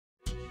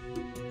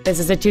This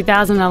is a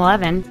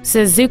 2011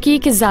 Suzuki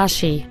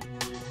Kizashi.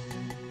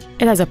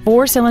 It has a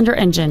 4-cylinder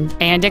engine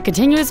and a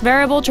continuous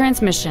variable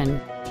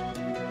transmission.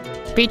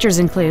 Features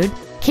include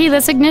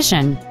keyless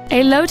ignition,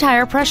 a low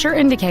tire pressure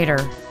indicator,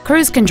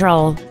 cruise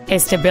control, a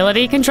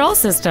stability control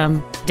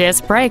system,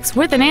 disc brakes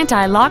with an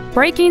anti-lock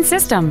braking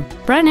system,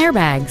 front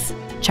airbags,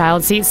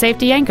 child seat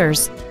safety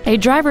anchors, a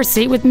driver's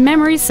seat with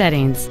memory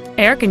settings,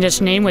 air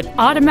conditioning with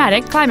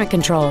automatic climate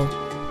control,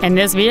 and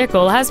this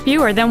vehicle has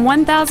fewer than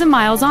 1,000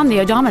 miles on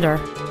the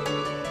odometer.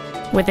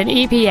 With an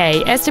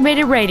EPA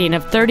estimated rating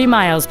of 30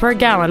 miles per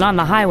gallon on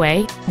the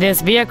highway,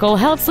 this vehicle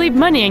helps leave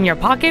money in your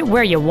pocket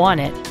where you want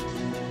it.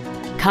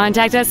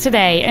 Contact us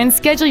today and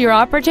schedule your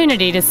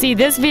opportunity to see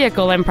this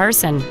vehicle in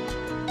person.